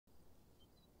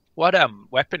What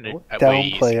weapon Don't were you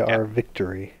using downplay again? our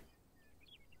victory.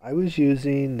 I was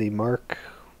using the Mark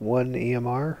 1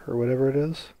 EMR, or whatever it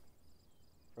is,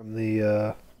 from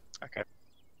the Okay.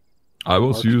 I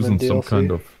was Marksman using some kind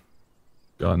DLC. of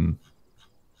gun.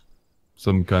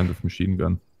 Some kind of machine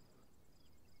gun.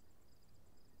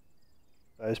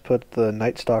 I just put the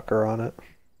Night Stalker on it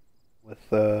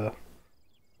with and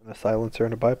a silencer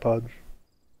and a bipod.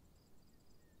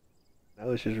 I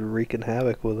was just wreaking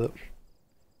havoc with it.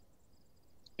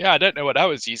 Yeah, I don't know what I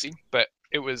was using, but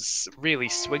it was really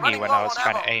swingy when I was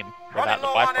trying to aim without the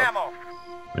bipod.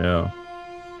 Yeah.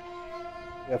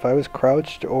 Yeah, if I was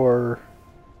crouched or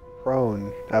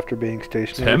prone after being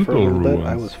stationary for a Temple little bit,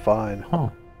 I was ruins. fine. Huh.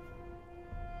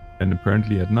 And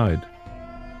apparently at night.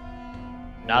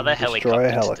 Another And destroy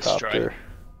a helicopter to destroy. helicopter.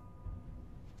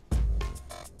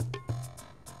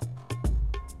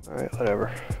 Alright,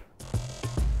 whatever.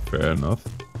 Fair enough.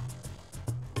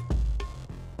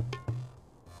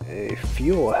 A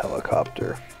fuel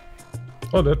helicopter.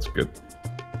 Oh, that's good.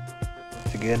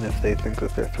 Once again, if they think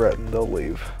that they're threatened, they'll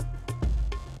leave.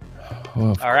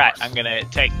 Oh, Alright, I'm gonna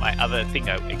take my other thing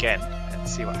out again and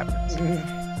see what happens.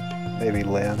 Maybe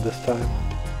land this time.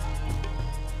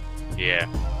 Yeah.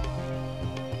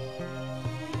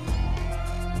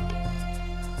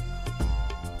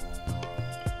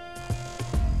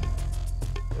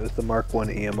 It was the Mark 1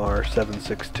 EMR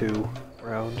 762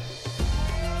 round.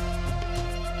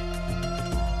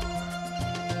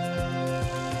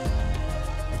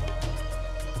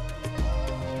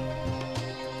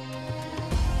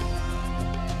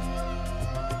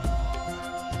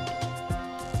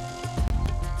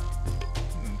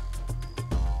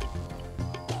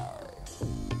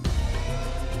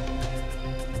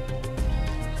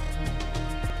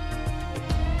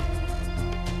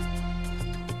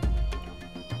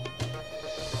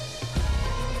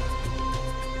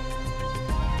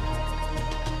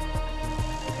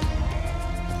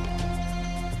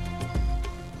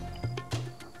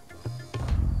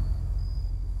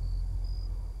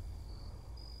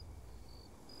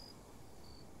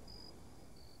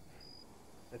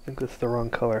 I think that's the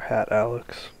wrong color hat,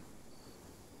 Alex.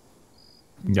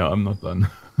 Yeah, I'm not done.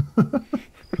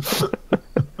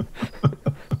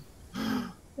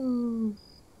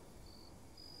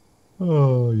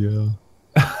 Oh, yeah.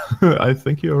 I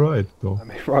think you're right, though. I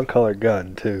mean, wrong color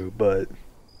gun too, but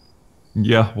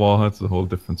Yeah, well, that's a whole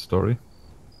different story.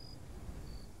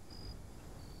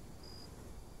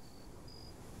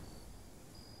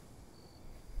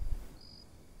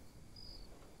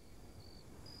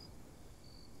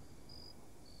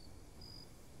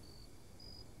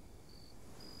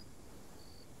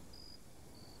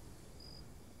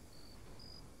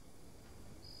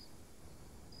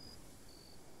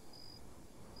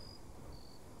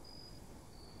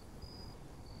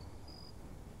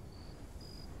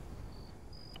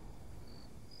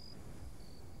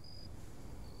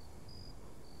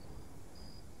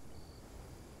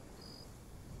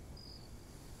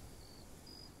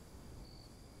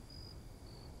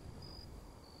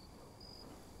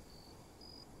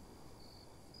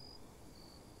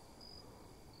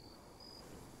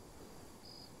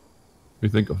 You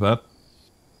think of that?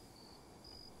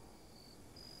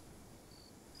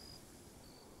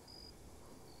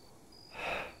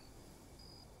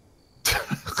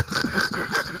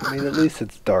 I mean, at least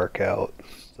it's dark out,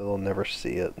 so they'll never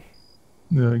see it.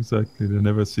 Yeah, exactly. They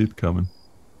never see it coming.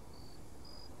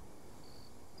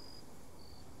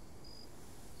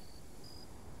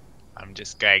 I'm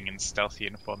just going in stealth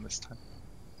uniform this time.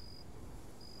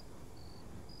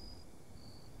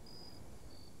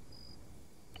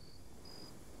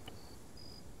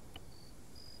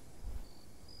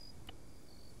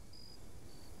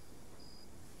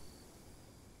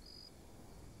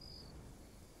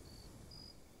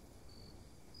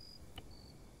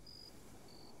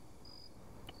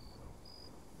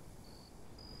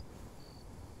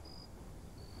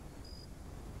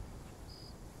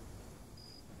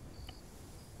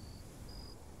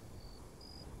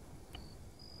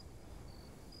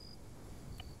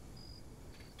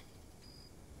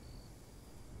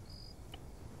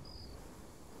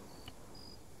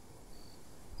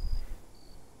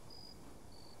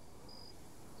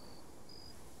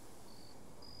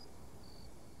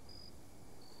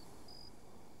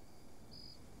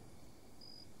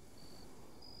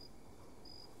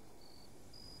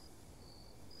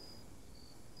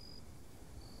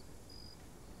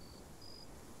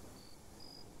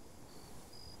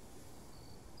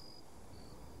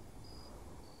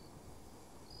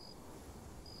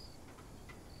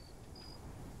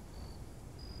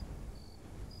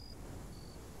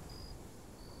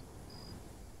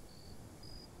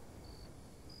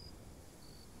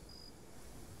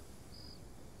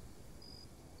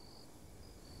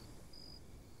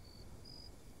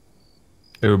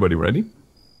 Everybody ready?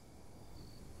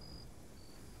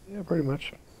 Yeah, pretty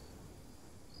much.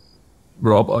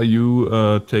 Rob, are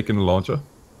you taking the launcher?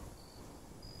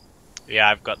 Yeah,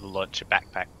 I've got the launcher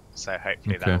backpack, so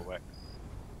hopefully Okay. that'll work.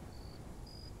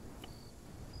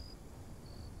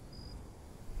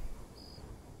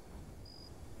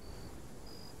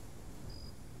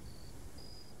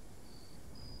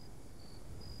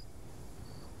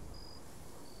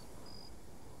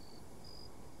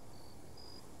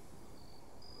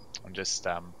 I'm just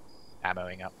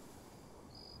ammoing up.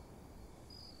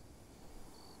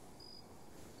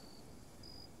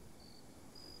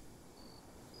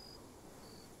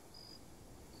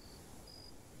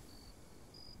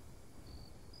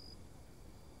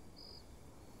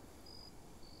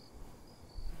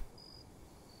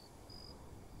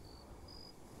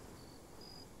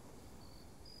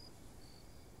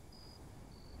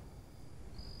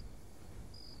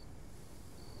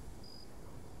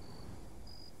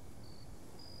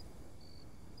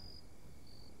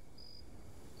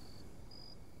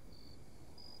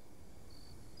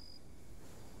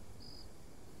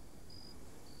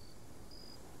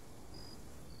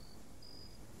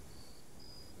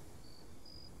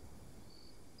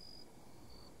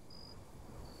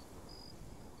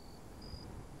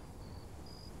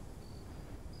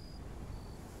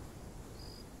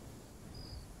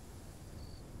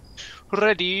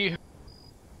 Ready.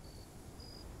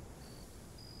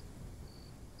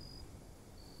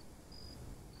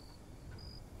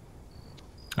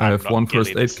 I have one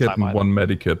first aid kit and one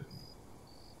medikit.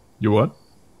 You what?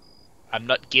 I'm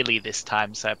not ghillie this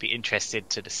time, so I'd be interested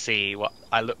to see what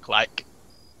I look like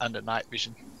under night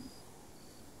vision.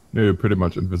 Yeah, you're pretty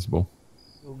much invisible.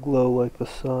 You'll glow like the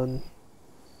sun.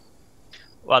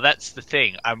 Well, that's the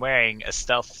thing. I'm wearing a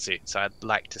stealth suit, so I'd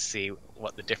like to see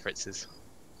what the difference is.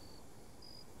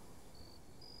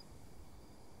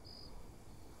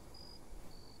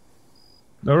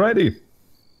 Alrighty.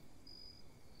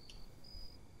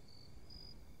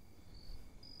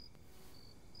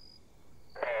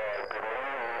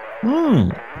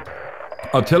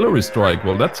 Artillery strike.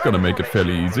 Well, that's gonna make it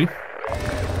fairly easy.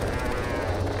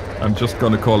 I'm just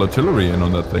gonna call artillery in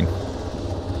on that thing.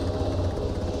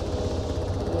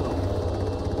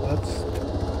 That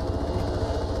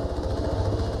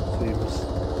seems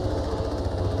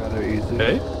rather easy.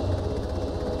 Hey?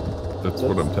 That's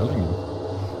what I'm telling you.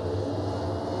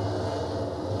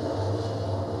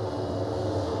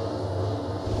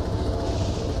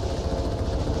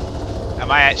 Am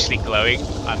I actually glowing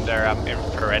under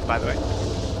infrared, by the way?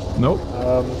 Nope.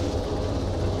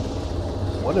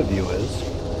 One of you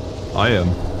is. I am.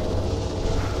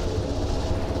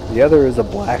 The other is a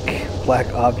black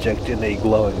object in a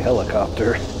glowing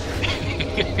helicopter.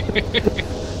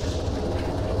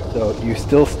 So you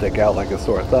still stick out like a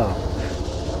sore thumb.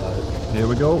 Here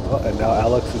we go. Oh, and now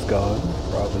Alex is gone.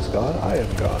 Rob is gone. I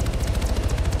am gone.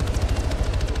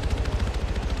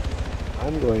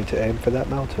 I'm going to aim for that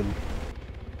mountain.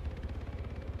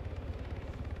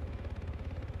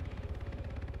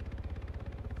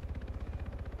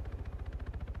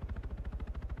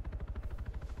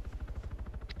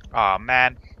 Aw,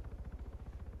 man.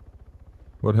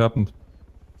 What happened?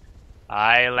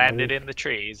 I landed in the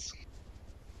trees.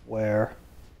 Where?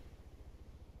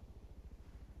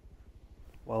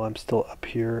 While I'm still up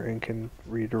here and can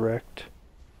redirect.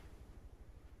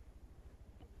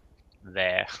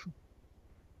 There.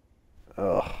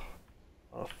 Ugh.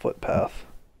 On a footpath.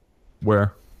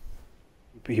 Where?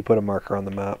 He put a marker on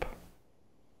the map.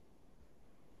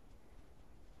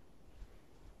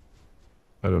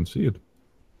 I don't see it.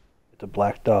 It's a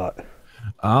black dot.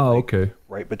 Ah, okay.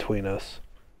 Right between us.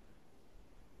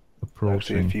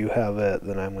 Approaching. Actually, if you have it,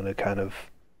 then I'm going to kind of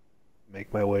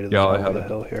make my way to the Yeah, I top have of the it.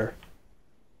 hill here.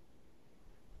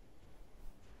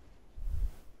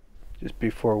 Just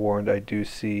be forewarned, I do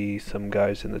see some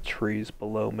guys in the trees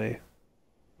below me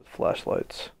with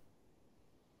flashlights.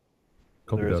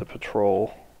 Copy There is that. a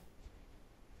patrol.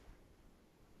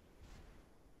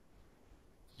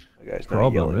 The guy's not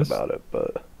Problem yelling is- about it,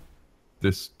 but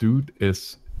This dude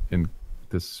is in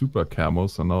this super camo,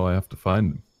 so now I have to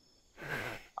find him.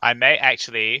 I may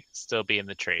actually still be in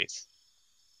the trees.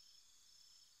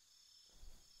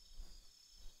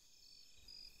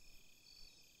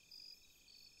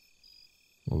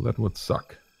 Well, that would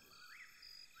suck.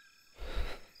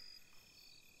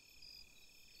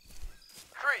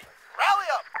 Tree, rally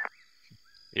up!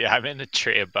 Yeah, I'm in the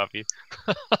tree above you.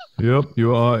 Yep,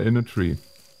 you are in a tree.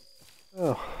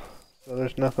 oh, so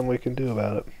there's nothing we can do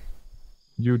about it.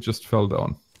 You just fell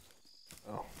down.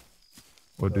 Oh,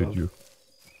 Or did you?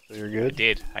 so you're I good?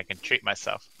 did. I can treat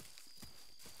myself.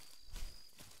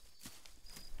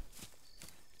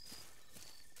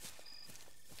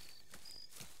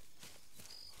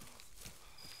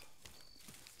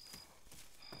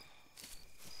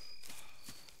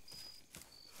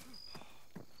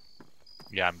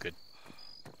 Yeah, I'm good.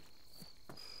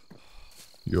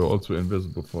 You're also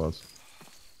invisible for us.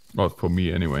 Not for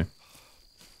me, anyway.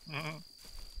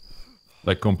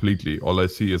 Like, completely. All I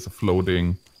see is a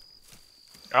floating...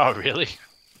 Oh, really?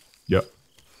 Yeah.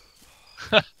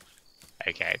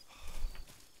 Okay.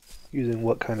 Using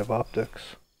what kind of optics?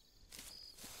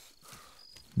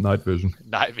 Night vision.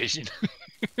 Night vision.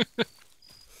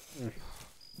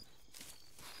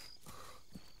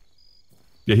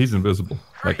 Yeah, he's invisible.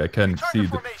 Like, I can Return see to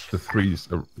the formation.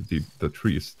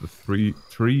 trees, the three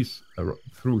trees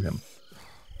through him.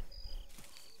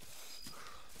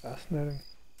 Fascinating.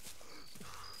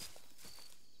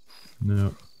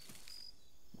 No.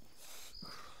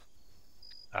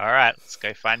 Alright, let's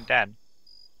go find Dan.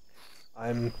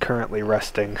 I'm currently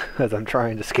resting as I'm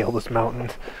trying to scale this mountain.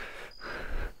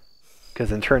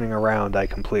 Because in turning around, I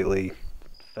completely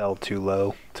fell too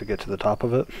low to get to the top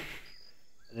of it.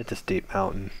 And it's a steep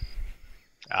mountain.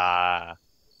 Ah.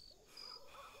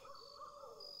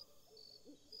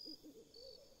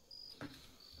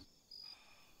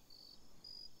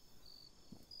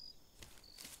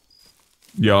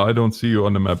 Yeah, I don't see you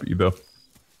on the map either.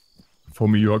 For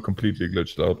me, you are completely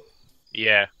glitched out.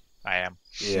 Yeah, I am.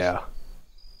 Yeah.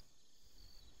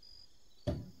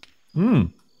 Hmm.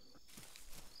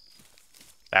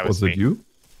 That Was me. it you?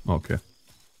 Okay.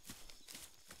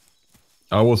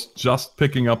 I was just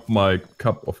picking up my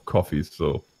cup of coffee,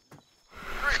 so...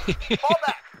 Fall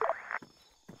back.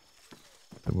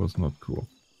 That was not cool.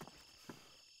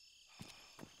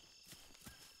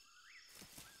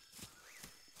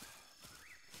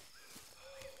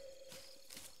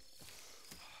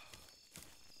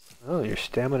 Oh, your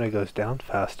stamina goes down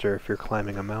faster if you're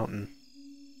climbing a mountain.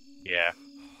 Yeah.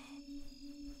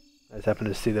 I just happen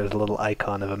to see there's a little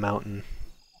icon of a mountain.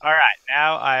 Alright,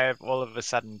 now I've all of a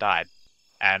sudden died.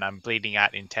 And I'm bleeding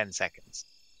out in 10 seconds.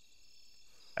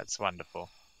 That's wonderful.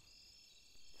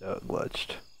 So it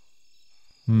glitched.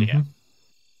 Mm-hmm. Yeah.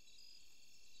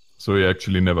 So he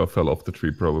actually never fell off the tree,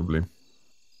 probably.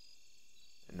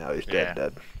 And now he's Yeah.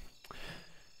 dead.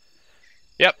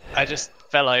 Yep, I just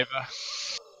fell over.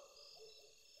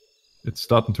 It's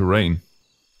starting to rain.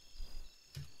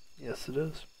 Yes, it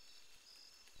is.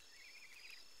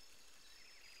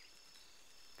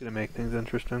 Gonna make things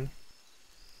interesting.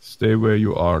 Stay where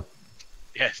you are.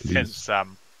 Yes, Please. since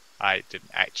I didn't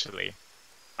actually...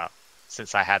 Well,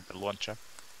 since I had the launcher.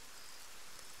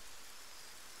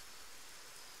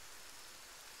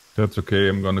 That's okay,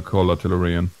 I'm gonna call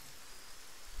artillery in.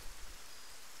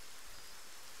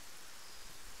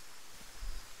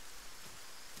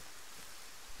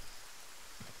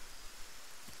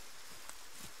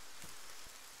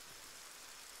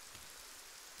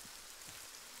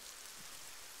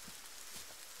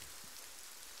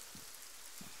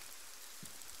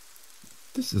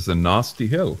 This is a nasty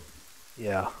hill.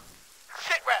 Yeah.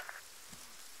 Sit rep.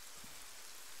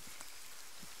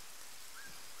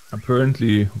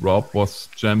 Apparently, Rob was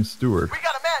Jam Stewart. We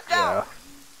got a man down. Yeah.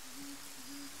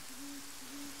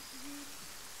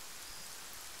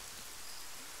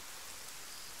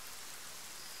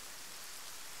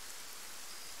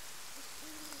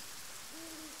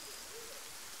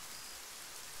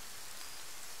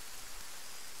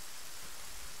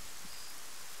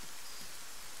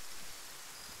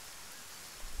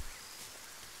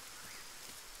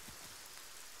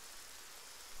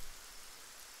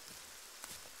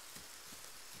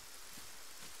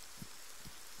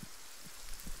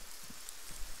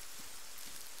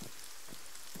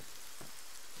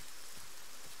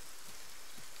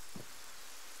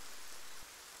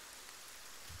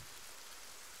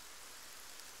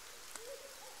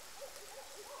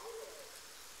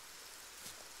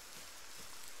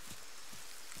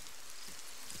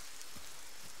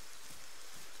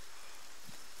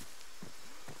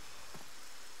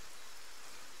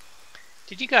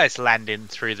 Did you guys land in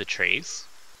through the trees?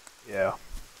 Yeah.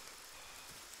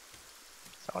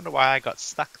 I wonder why I got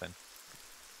stuck then.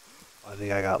 I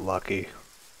think I got lucky.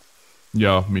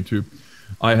 Yeah, me too.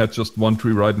 I had just one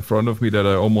tree right in front of me that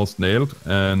I almost nailed,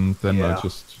 and then Yeah. I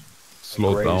just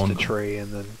slowed Grazed down. a tree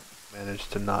and then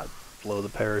managed to not blow the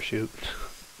parachute.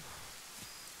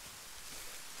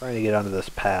 Trying to get onto this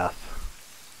path.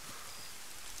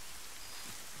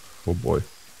 Oh boy.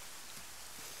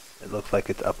 It looks like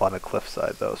it's up on a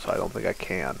cliffside though, so I don't think I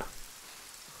can.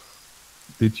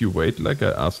 Did you wait like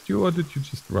I asked you, or did you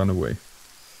just run away?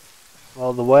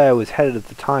 Well, the way I was headed at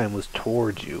the time was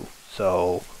towards you,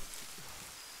 so...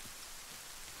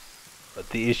 But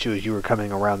the issue is you were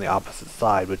coming around the opposite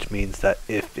side, which means that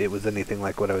if it was anything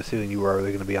like what I was doing, you were either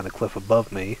going to be on a cliff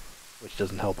above me, which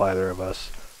doesn't help either of us,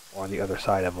 or on the other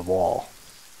side of a wall,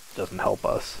 doesn't help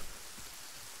us.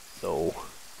 So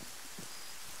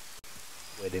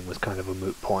waiting was kind of a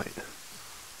moot point.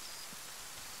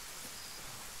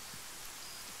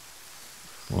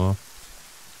 Well,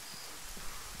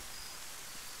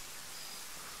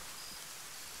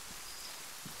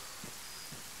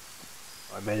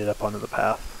 I made it up onto the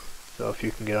path. So if you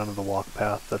can get onto the walk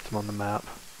path, that's on the map.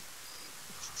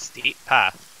 Steep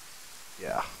path.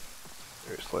 Yeah,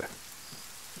 seriously.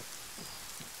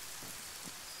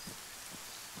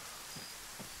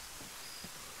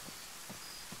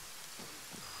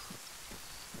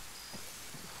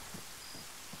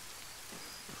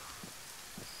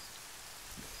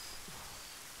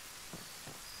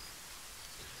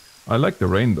 I like the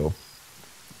rain though.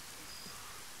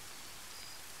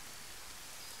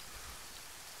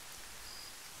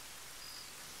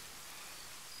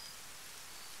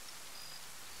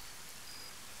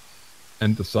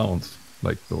 And the sounds,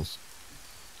 like those,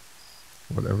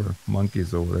 whatever,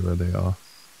 monkeys or whatever they are.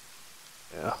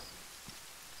 Yeah.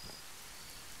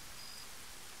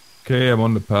 Okay, I'm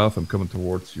on the path, I'm coming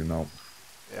towards you now.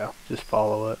 Yeah, just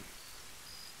follow it.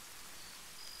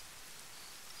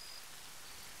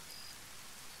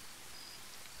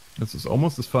 This is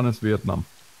almost as fun as Vietnam.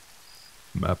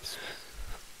 Maps.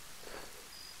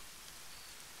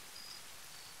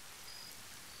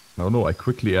 No, I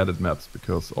quickly added maps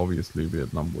because obviously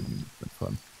Vietnam wouldn't have been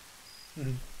fun.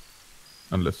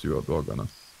 Mm-hmm. Unless you are dog gunner.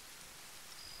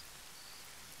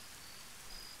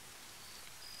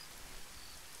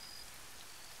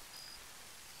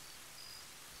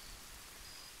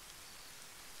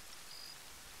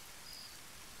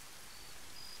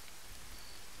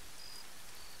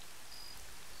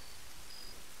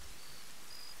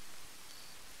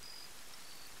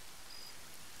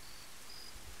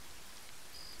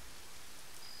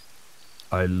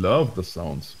 I love the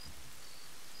sounds.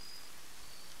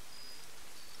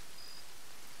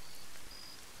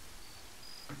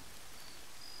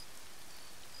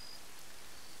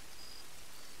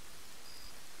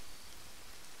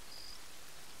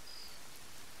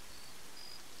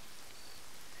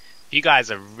 If you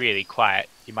guys are really quiet,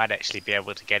 you might actually be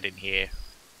able to get in here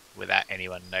without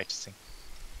anyone noticing.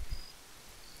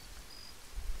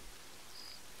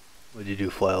 Would you do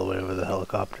flail away over the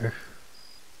helicopter?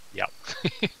 Yep.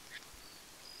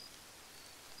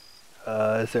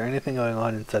 Is there anything going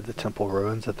on inside the temple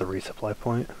ruins at the resupply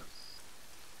point?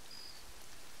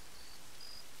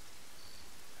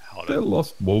 The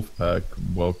Lost Wolfpack,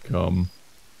 welcome.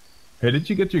 Hey, did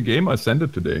you get your game? I sent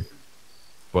it today.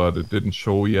 But it didn't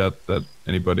show yet that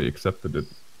anybody accepted it.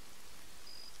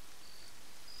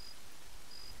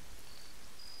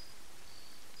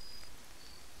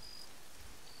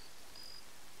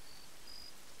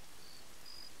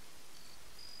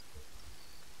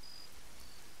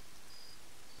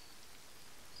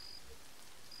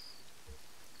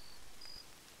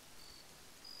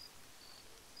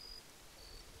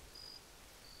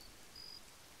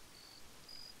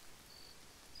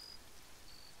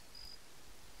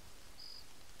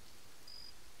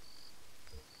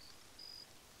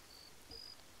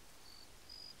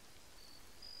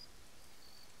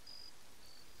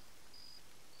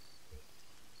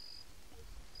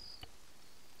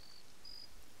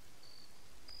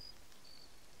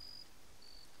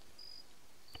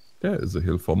 There is a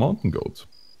hill for mountain goats.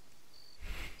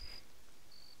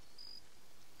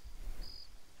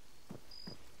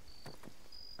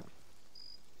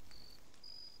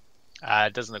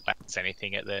 It doesn't look like there's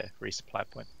anything at the resupply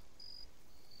point.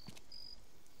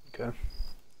 Okay.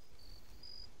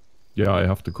 Yeah, I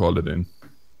have to call it in.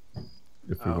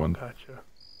 If we want Gotcha.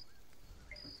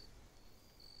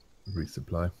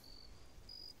 resupply.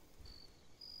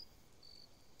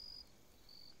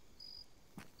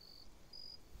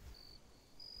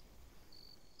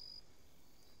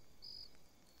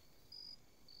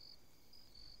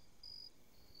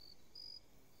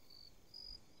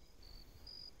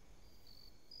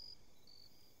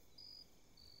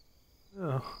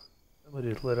 Oh,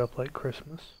 somebody's lit up like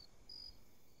Christmas.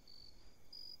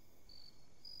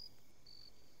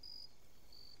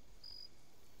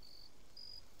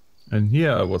 And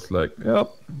here I was like,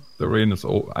 yep, the rain is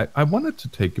over. I wanted to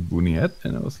take a boonie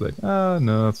and I was like,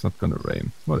 no, it's not gonna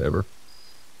rain. Whatever.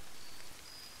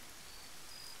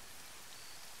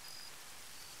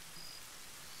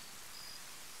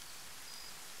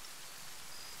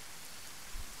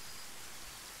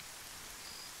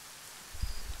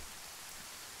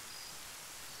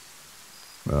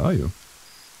 Where are you?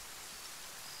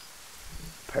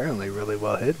 Apparently really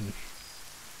well hidden.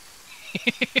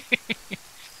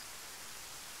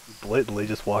 You blatantly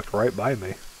just walked right by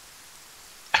me.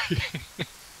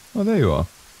 Oh, there you are.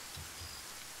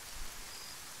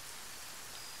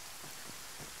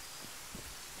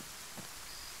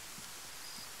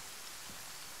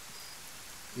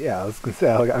 Yeah, I was gonna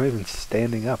say, I'm even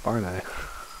standing up, aren't I?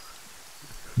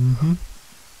 Mm-hmm.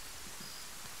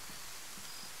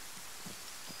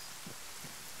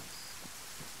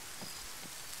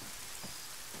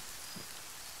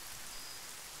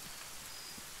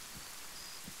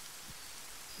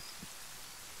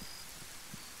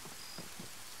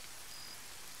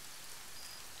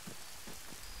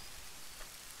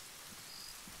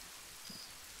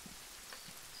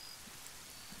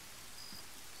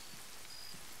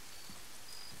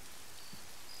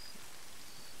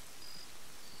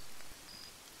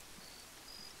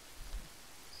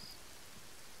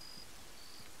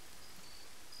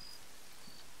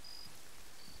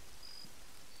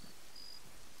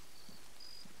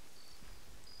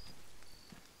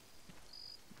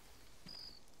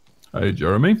 Hey,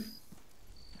 Jeremy.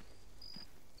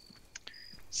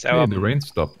 So Hey, the rain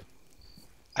stopped.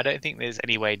 I don't think there's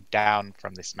any way down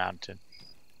from this mountain.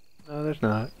 No, there's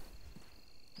not.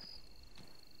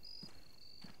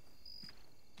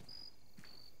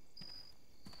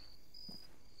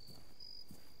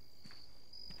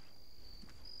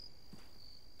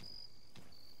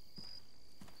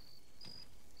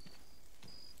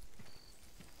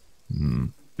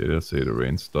 Did I say the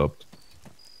rain stopped?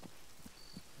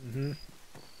 Mm-hmm.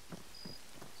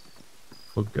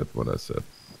 Forget what I said.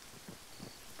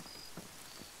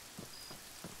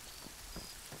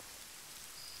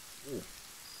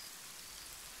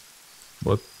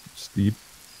 What? Steep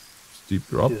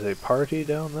drop? There's a party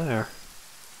down there.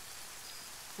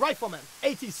 Rifleman,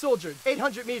 AT soldier,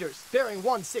 800 meters, bearing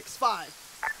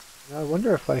 165. Now, I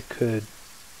wonder if I could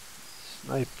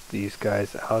snipe these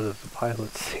guys out of the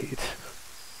pilot seat.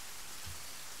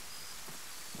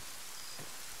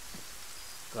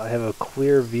 I have a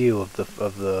clear view of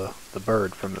the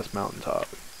bird from this mountaintop.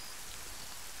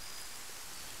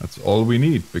 That's all we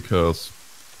need, because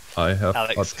I have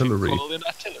Alex artillery. can call in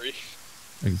artillery.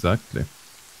 Exactly.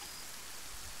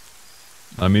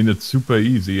 I mean, it's super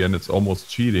easy and it's almost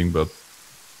cheating, but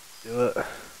Do it.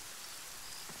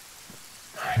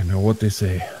 I know what they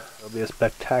say. It'll be a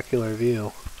spectacular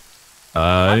view. I've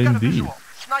got a Indeed. visual.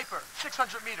 Sniper,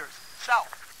 600 meters,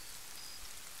 south.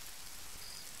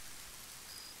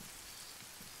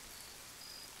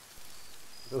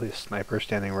 Really, a sniper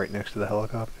standing right next to the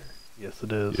helicopter? Yes,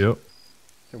 it is. Yep.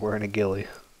 They're wearing a ghillie.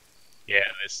 Yeah,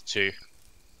 there's two.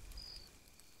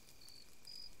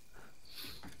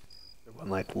 There's one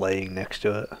like laying next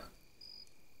to it.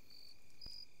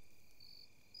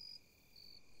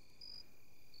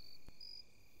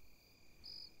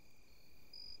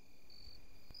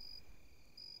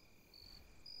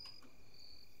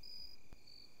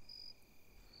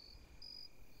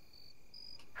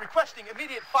 Requesting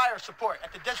immediate fire support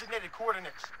at the designated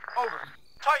coordinates. Over.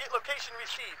 Target location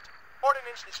received.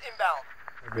 Ordnance is inbound.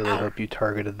 I really hope you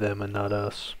targeted them and not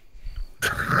us.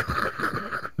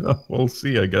 We'll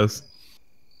see, I guess.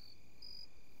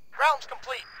 Rounds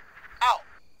complete. Out.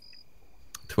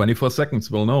 24 seconds,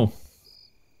 we'll know.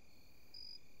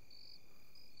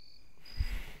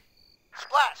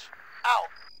 Splash. Out.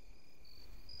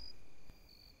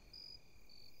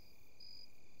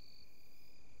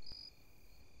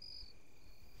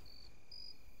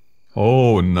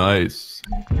 Oh, nice.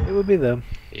 It would be them.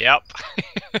 Yep.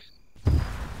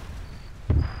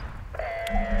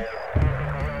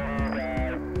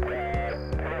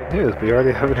 News, we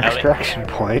already have an Ellie. extraction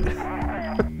point.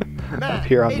 Map,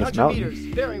 here on this 800 mountain.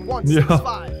 meters, bearing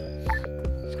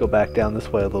 165. Let's go back down this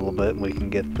way a little bit and we can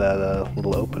get that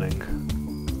little opening.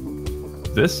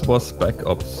 This was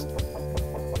backups.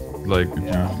 Like it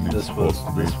usually This was supposed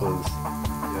to be.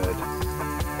 good.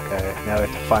 Okay, now we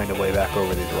have to find a way back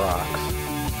over these rocks.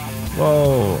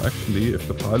 Whoa, actually, if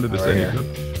the pilot is Right any here.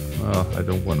 good, I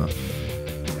don't wanna.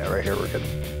 Yeah, right here we're good.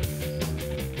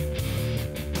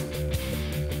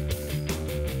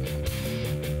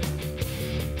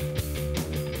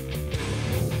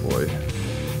 Oh boy.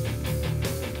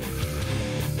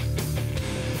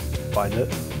 Find it.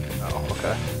 Oh,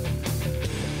 okay.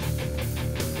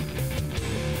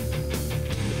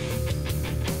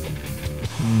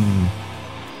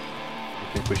 You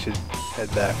think we should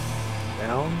head back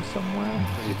down somewhere?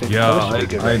 Or do you think Yeah, we should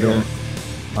get I right here?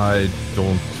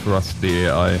 don't trust the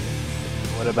AI.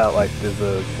 What about like there's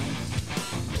a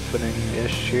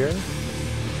opening-ish here?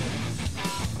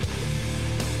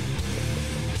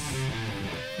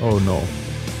 Oh no.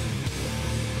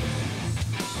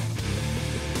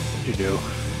 What'd you do?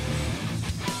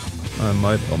 I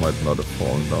might or might not have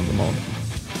fallen down the mountain.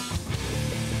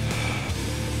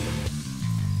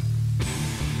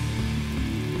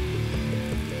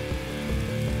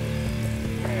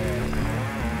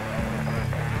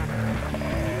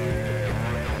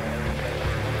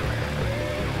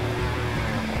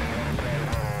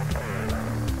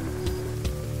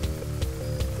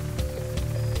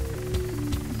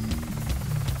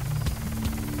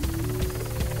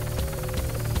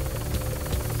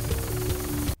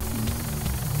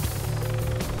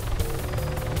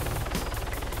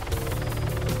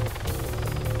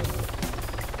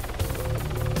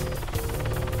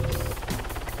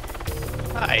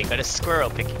 Oh, you got a squirrel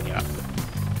picking you up.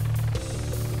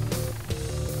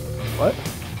 What?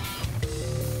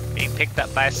 Being picked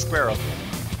up by a squirrel.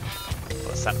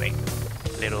 Or something.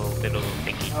 Little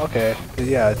thingy. Okay.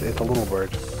 Yeah, it's a little bird.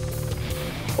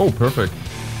 Oh, perfect.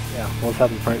 Yeah, we'll just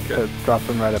have them drop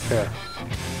them right up here.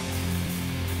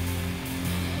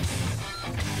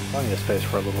 Plenty of space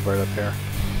for a little bird up here.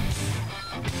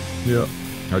 Yeah.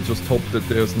 I just hope that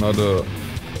there's not an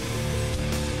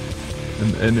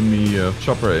enemy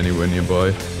chopper anywhere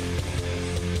nearby.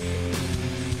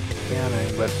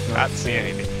 Scanning, but Can't see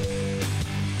anything.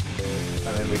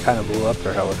 I mean, we kind of blew up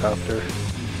their helicopter.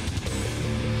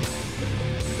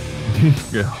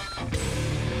 Yeah.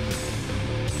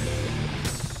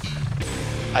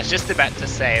 I was just about to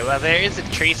say, well, there is a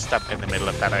tree stump in the middle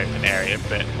of that open area,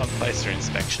 but on closer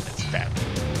inspection, it's dead.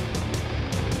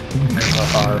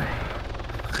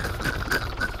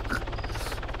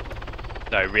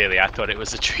 No, really, I thought it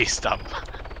was a tree stump.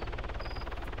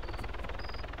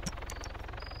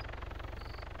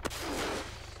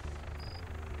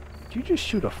 Did you just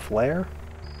shoot a flare?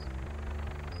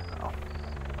 Oh.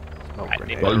 Smoke I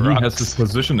grenade. need- Well, he has Rocks. his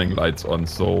positioning lights on,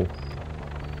 so...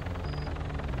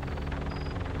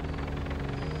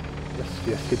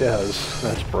 Yes, he does.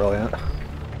 That's brilliant.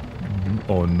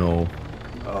 Oh no.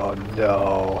 Oh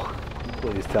no.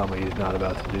 Please tell me he's not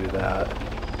about to do that.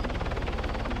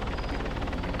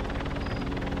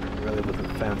 I really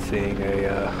wasn't fancying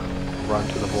a run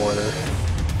to the border.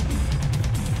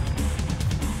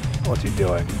 What's he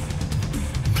doing?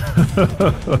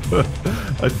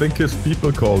 I think his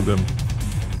people called him.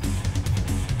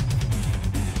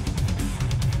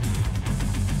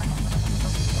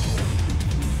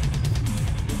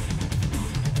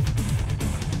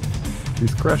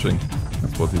 He's crashing.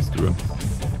 That's what he's doing.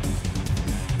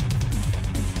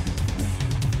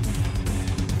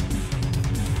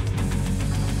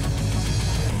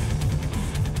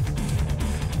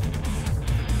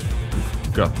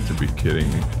 You've got to be kidding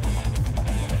me.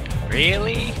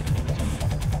 Really?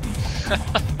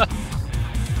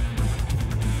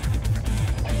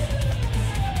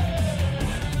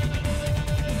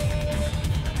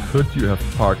 Could you have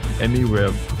parked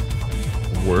anywhere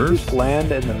worse? Just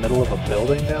land in the middle of a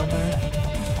building down there?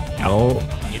 No,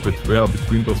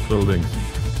 between those buildings.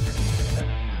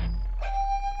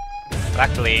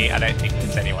 Luckily, I don't think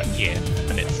there's anyone here,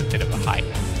 but it's a bit of a hike.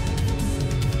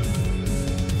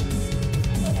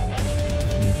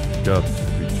 Got to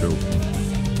be joking.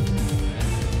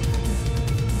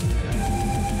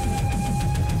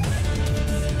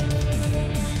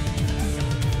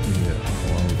 Yeah,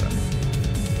 well then.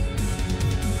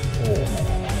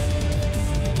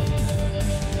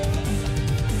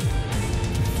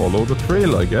 Follow the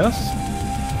trail, I guess.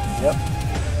 Yep.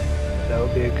 That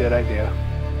would be a good idea.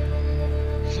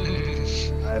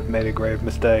 I've made a grave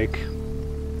mistake.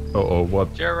 Uh-oh,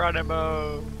 what?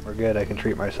 Geronimo! We're good, I can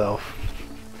treat myself.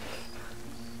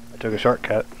 I took a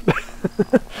shortcut.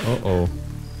 Uh-oh.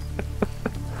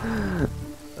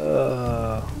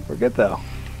 We're good though.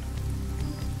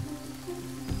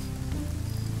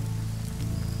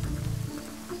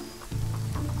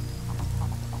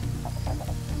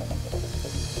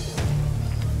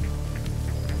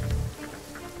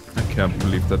 I can't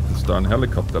believe that this darn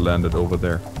helicopter landed over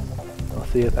there. I'll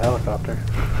see you at the helicopter.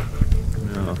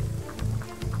 Yeah.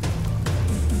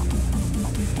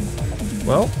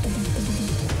 Well,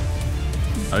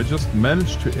 I just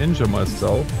managed to injure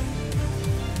myself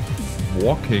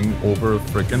walking over a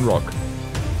frickin' rock.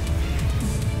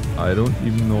 I don't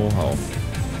even know how.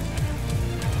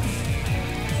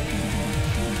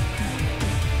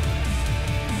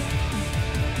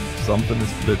 Something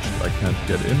is glitched. I can't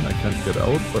get in, I can't get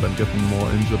out, but I'm getting more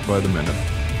injured by the minute.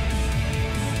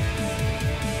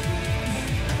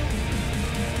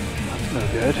 That's no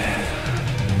good.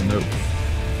 Nope.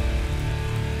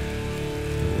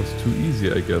 It was too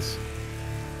easy, I guess.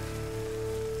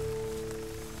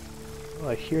 Well,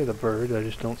 I hear the bird, I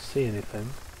just don't see anything.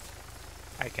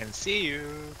 I can see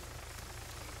you.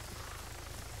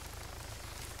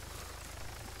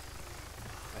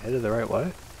 I headed the right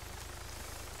way?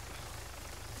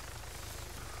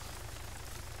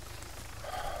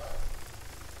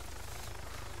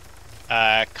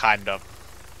 Kind of.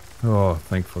 Oh,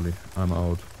 thankfully, I'm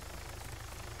out.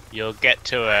 You'll get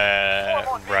to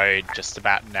a road just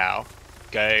about now.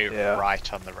 Go Yeah.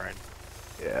 right on the road.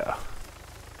 Yeah.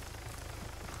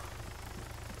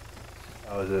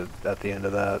 Oh, is it at the end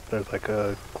of that? There's like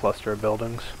a cluster of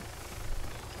buildings.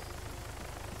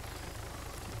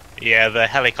 Yeah, the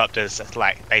helicopters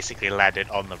like basically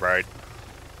landed on the road.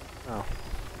 Oh.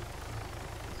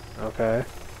 Okay.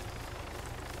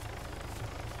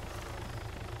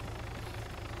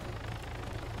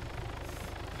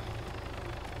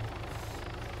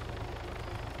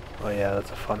 Oh yeah, that's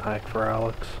a fun hike for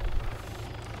Alex.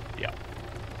 Yeah.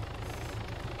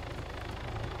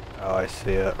 Oh, I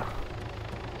see it.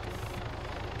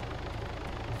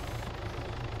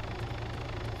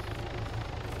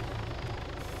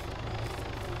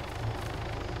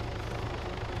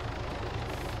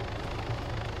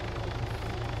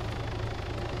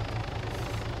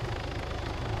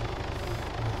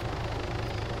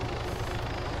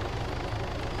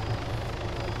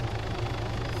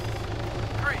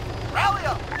 Rally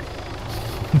up!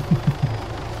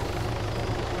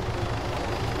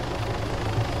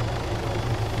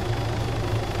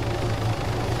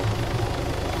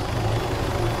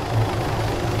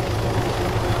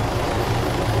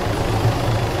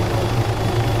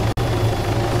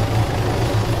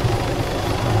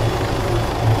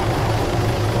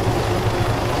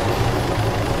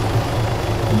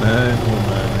 Man, oh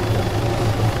man, again.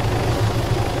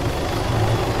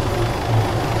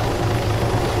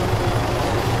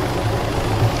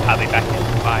 I'll be back in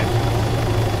 5.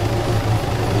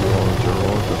 Roger,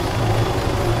 roger.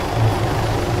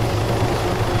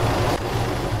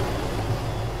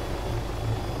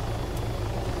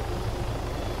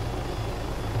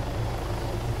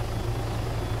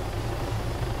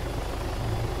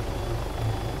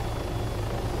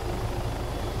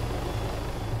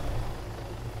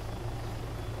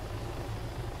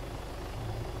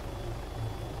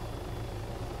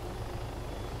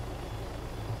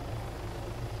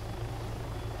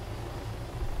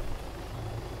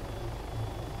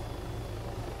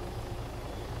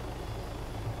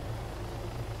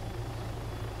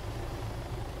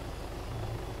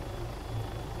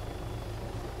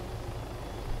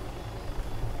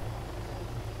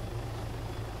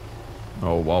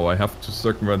 Oh wow, I have to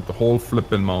circumvent the whole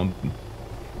flippin' mountain.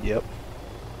 Yep.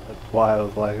 That's why I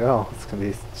was like, oh, it's gonna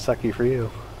be sucky for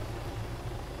you.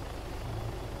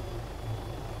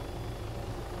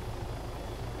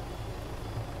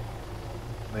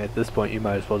 I mean, at this point, you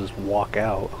might as well just walk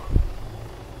out.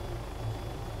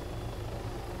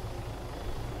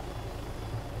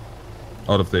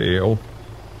 Out of the AO.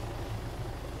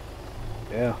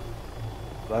 Yeah.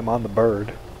 I'm on the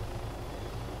bird.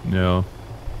 Yeah.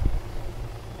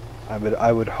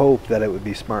 I would hope that it would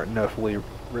be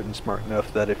written smart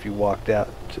enough that if you walked out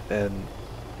and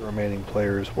the remaining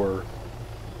players were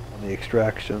on the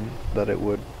extraction, that it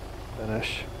would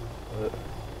finish. But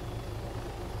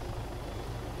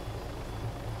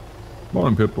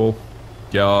Morning, Pitbull.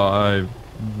 Yeah, I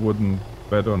wouldn't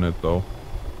bet on it though.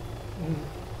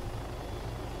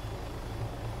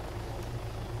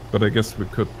 But I guess we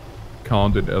could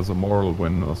count it as a moral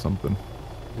win or something.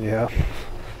 yeah.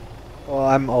 Well,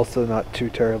 I'm also not too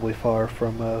terribly far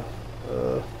from the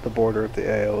border of the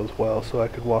AO as well, so I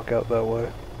could walk out that way.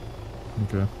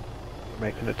 Okay.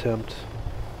 Make an attempt.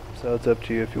 So it's up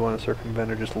to you if you want to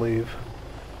circumvent or just leave.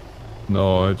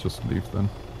 No, I just leave then.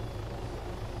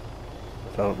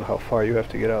 I don't know how far you have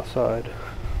to get outside.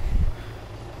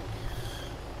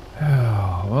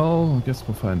 Well, I guess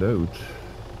we'll find out.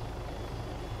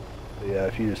 But yeah,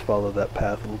 if you just follow that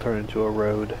path, it'll turn into a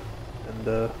road.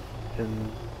 And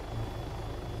in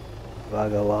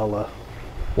Vagalala,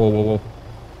 Whoa, whoa, whoa.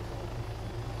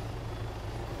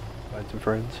 find some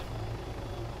friends.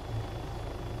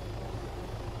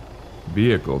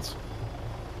 Vehicles.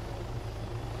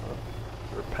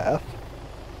 Or path.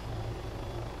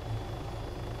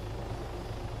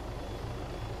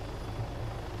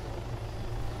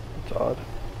 It's odd.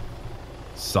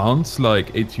 Sounds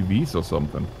like ATVs or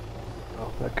something.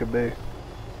 Oh, that could be.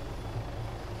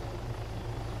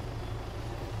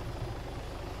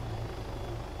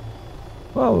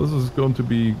 Well, this is going to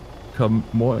become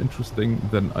more interesting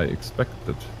than I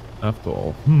expected, after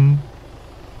all. Hmm.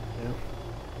 Yeah.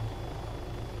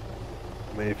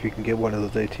 I mean, if you can get one of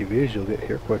those ATVs, you'll get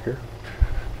here quicker.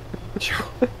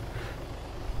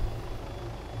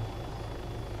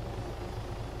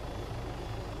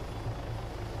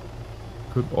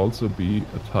 Could also be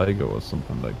a tiger or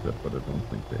something like that, but I don't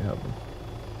think they have it.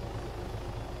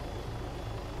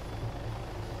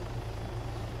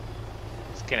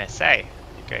 I was gonna say,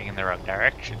 you're going in the wrong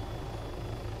direction.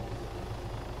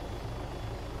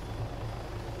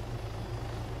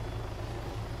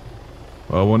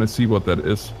 Well, I want to see what that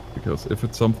is, because if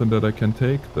it's something that I can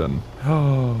take, then...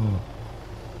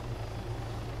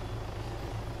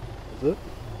 Is it?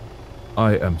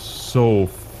 I am so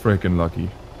freaking lucky.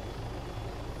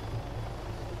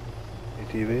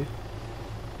 ATV?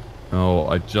 Oh,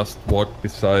 I just walked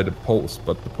beside a post,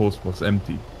 but the post was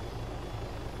empty.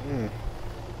 Hmm.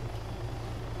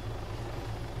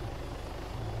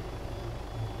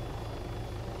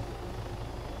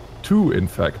 Two, in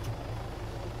fact.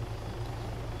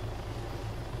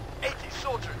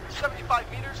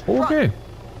 Okay.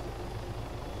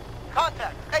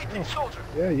 Contact, 18th soldier.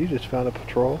 Yeah, you just found a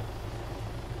patrol.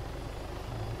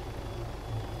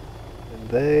 And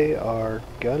they are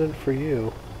gunning for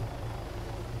you.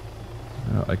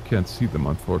 I can't see them,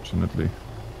 unfortunately.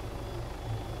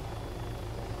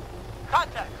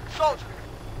 Contact, soldier.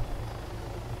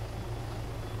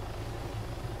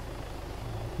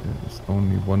 There's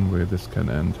only one way this can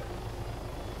end.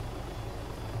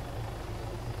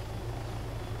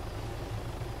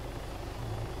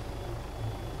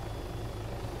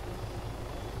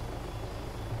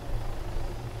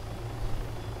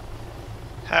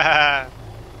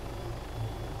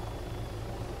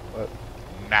 What?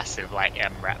 Massive, like,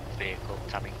 MRAP vehicle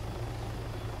coming.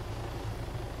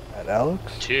 At Alex?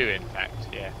 2, in fact,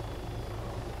 yeah.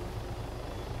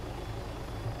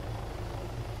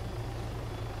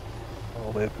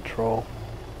 Oh, they have patrol.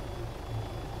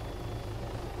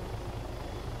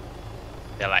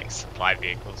 They're like supply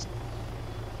vehicles.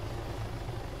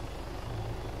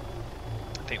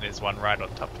 I think there's one right on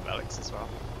top of Alex as well.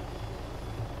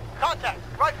 Contact,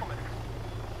 rifleman.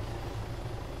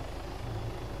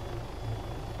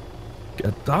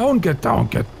 Get down, get down,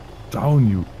 get down,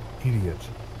 you idiot.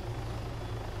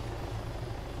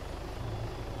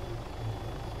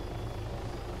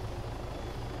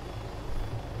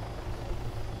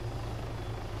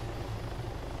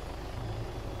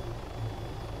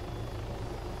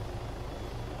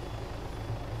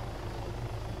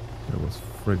 That was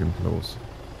friggin' close.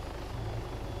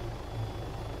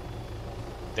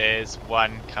 There's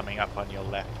one coming up on your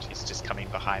left. He's just coming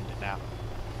behind it now.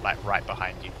 Like right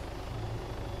behind you.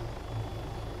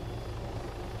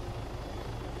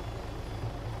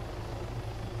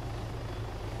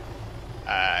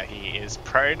 He is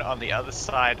prone on the other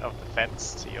side of the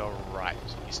fence to your right.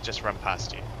 He's just run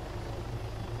past you.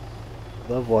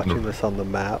 I love watching this on the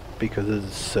map because it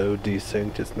is so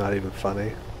desynced, it's not even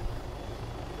funny.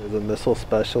 There's a missile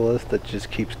specialist that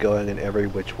just keeps going in every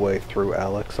which way through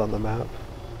Alex on the map.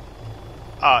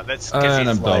 Oh, that's because And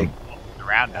he's I'm like down.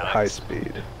 around At Alex. high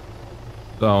speed.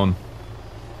 Down.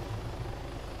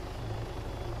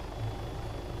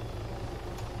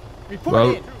 Report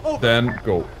Well, in. Over. then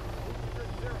go.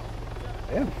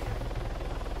 Yeah.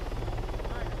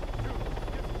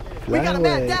 We Fly got a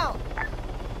man away. down.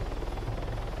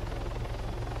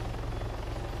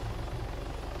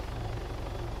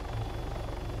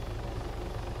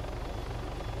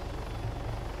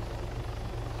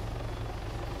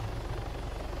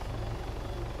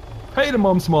 Hey, the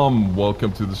mom's mom,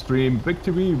 welcome to the stream. Big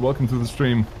TV, welcome to the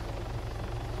stream.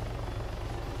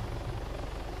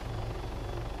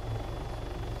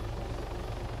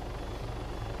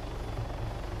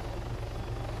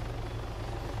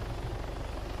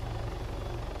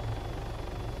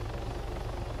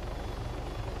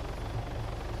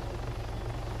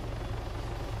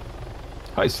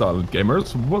 Hi, Silent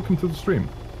Gamers, welcome to the stream.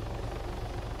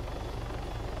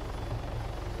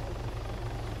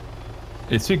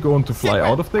 Is he going to fly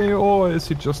out of there, or is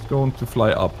he just going to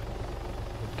fly up?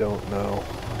 I don't know.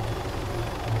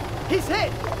 He's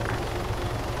hit.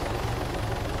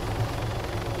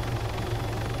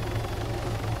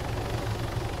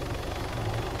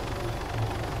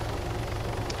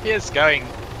 He is going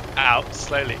out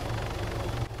slowly.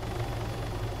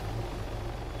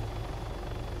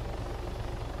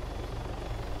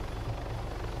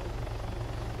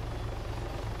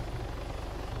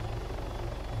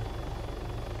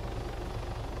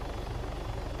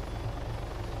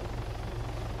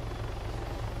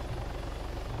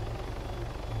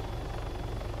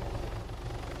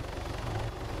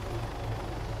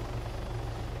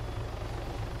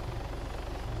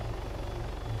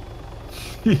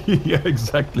 Yeah,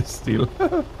 exactly, Steel.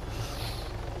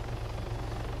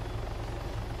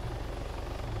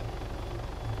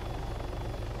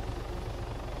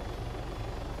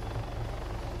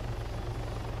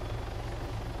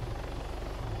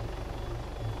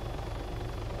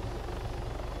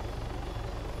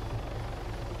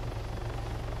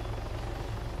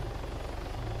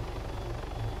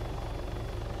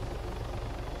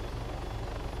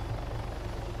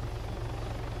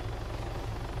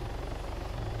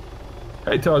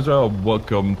 Hey Taja,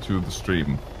 welcome to the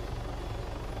stream.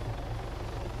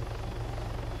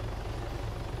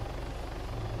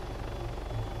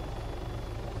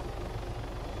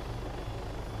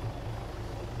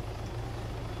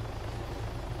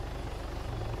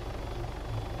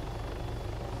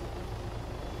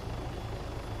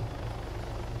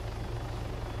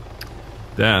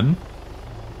 Dan,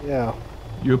 Yeah.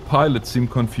 your pilots seem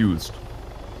confused.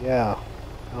 Yeah.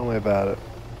 Tell me about it.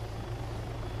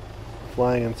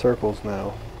 Flying in circles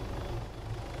now.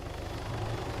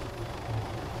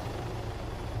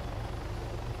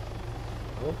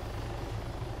 Oh.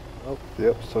 Oh,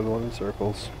 yep, still going in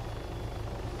circles.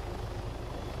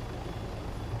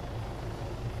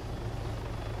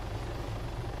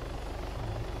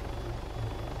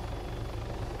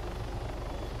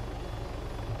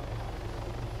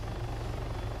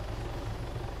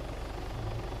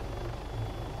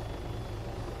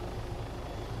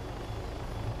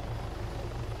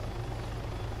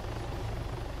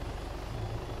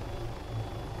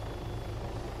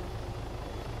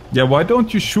 Yeah, why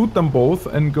don't you shoot them both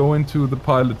and go into the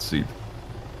pilot seat?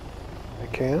 I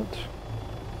can't.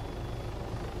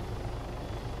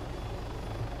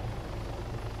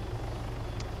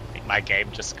 I think my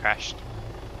game just crashed.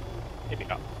 Maybe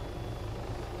not. You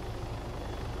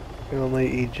can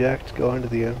only eject, go into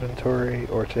the inventory,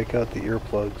 or take out the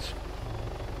earplugs.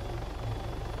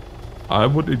 I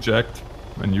would eject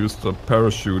and use the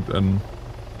parachute and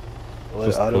Will it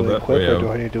just go that auto-equip, way or out. do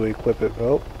I need to equip it?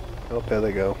 Oh, oh, there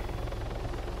they go.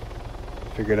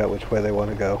 Figured out which way they want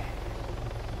to go.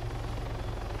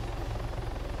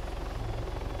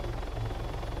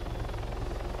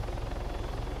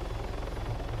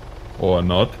 Or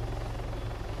not.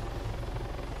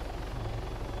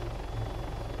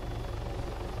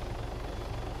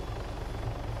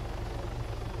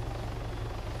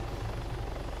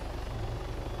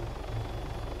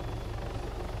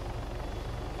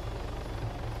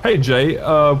 Hey Jay,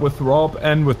 with Rob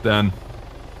and with Dan.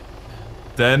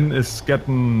 Dan is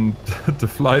getting the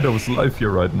flight of his life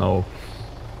here right now.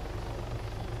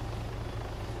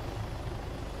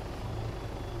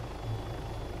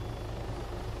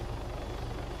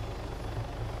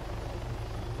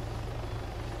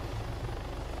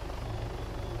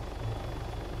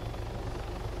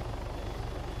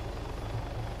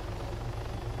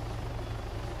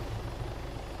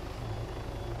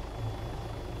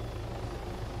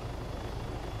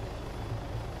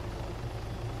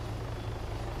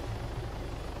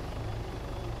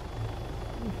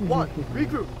 One,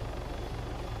 regroup.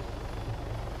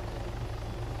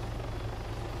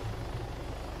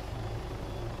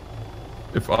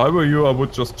 If I were you, I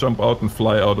would just jump out and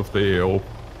fly out of the AO.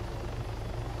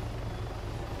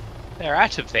 They're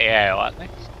out of the AO, aren't they?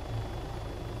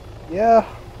 Yeah.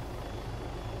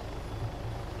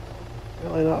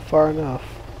 Really not far enough.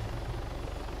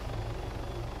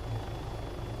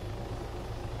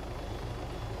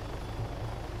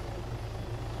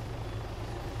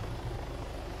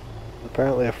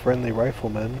 Apparently a friendly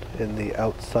rifleman in the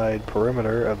outside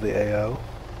perimeter of the AO.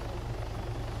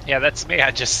 Yeah, that's me.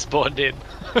 I just spawned in.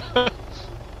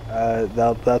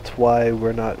 That's why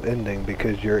we're not ending,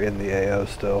 because you're in the AO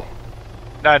still.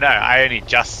 No, I only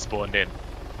just spawned in.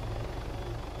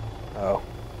 Oh.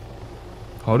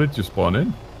 How did you spawn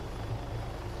in?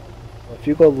 Well, if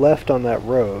you go left on that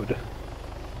road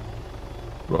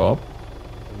Rob?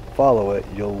 and follow it,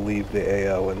 you'll leave the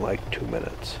AO in like 2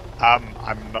 minutes. I'm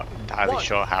not entirely One,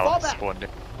 sure how fall I back. spawned in.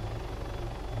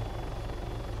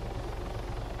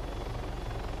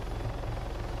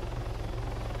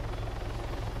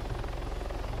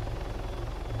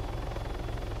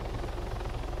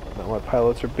 Now my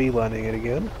pilots are beelining it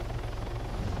again.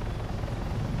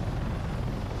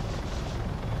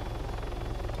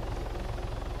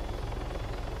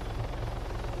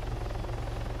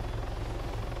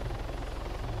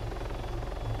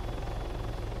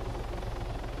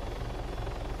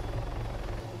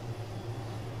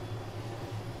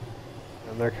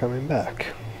 And they're coming back.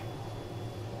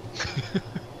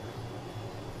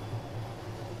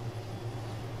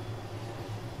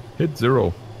 Hit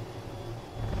 0.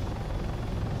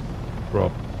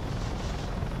 Rob.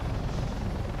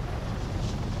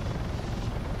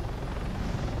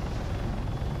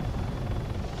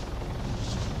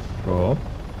 Rob,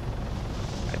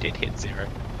 I did hit 0.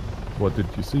 what did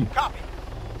you see? Copy.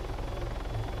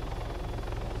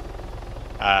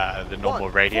 The normal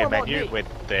One, radio form on menu me.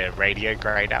 with the radio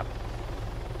grayed out.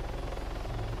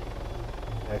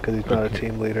 Yeah, because he's not a Okay.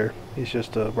 team leader. He's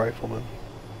just a rifleman.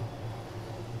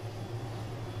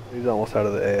 He's almost out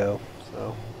of the AO,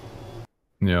 so...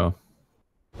 Yeah.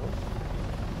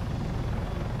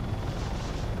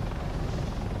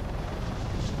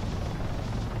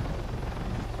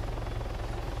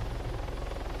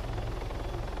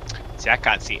 See, I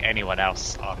can't see anyone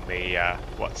else on the,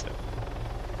 what's it?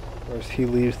 Whereas he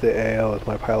leaves the AO as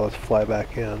my pilots fly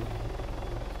back in.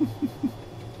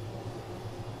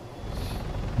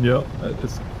 Yeah, that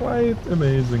is quite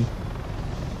amazing.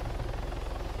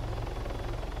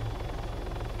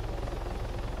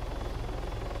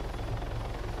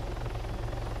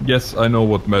 Yes, I know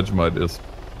what Magmite is.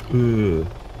 Ugh.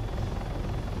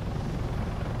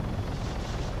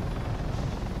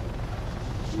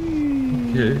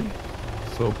 Okay.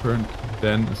 So So apparently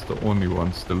Dan is the only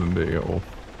one still in the AO.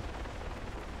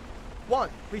 1.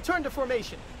 Return to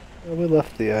formation. Well, we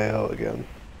left the AO again.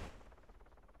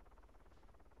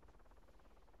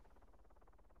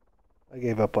 I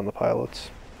gave up on the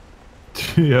pilots.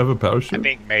 Do you have a I parachute?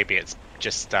 think maybe it's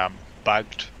just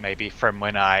bugged, maybe from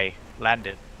when I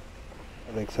landed.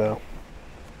 I think so.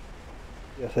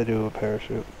 Yes, I do have a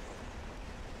parachute.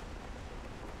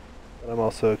 But I'm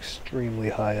also extremely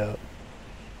high up.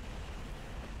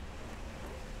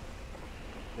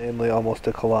 Namely, almost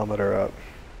a kilometer up.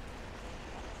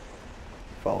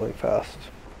 Falling fast.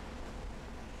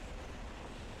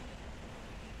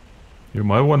 You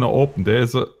might want to open.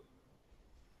 There's a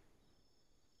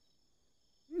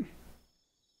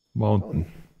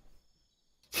mountain.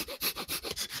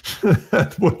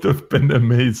 That would have been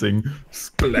amazing.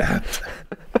 Splat.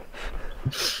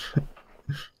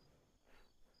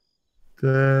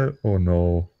 Oh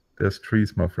no. There's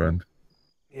trees, my friend.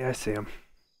 Yeah, I see him.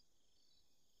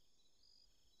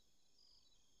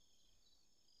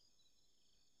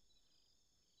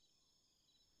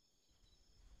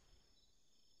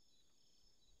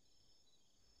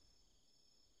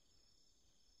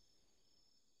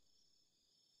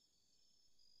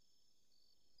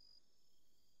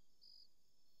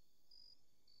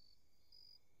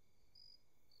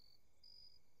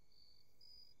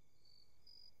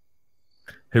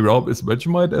 Hey Rob, is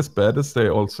Vegemite as bad as they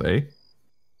all say?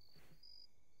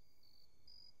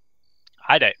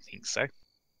 I don't think so.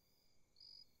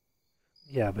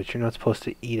 Yeah, but you're not supposed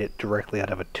to eat it directly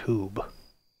out of a tube.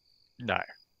 No.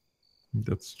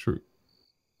 That's true.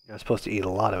 You're not supposed to eat a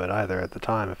lot of it either at the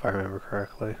time, if I remember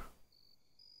correctly.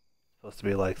 It's supposed to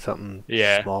be like something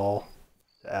small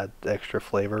to add extra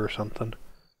flavor or something.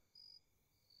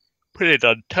 Put it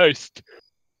on toast.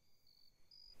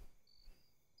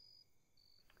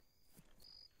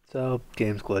 So,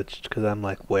 game's glitched because I'm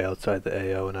like way outside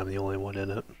the AO and I'm the only one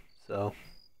in it. So,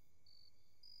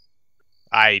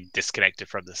 I disconnected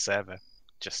from the server.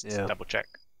 Just double check.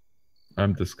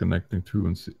 I'm disconnecting too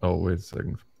and see. Oh, wait a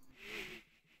second.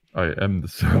 I am the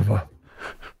server.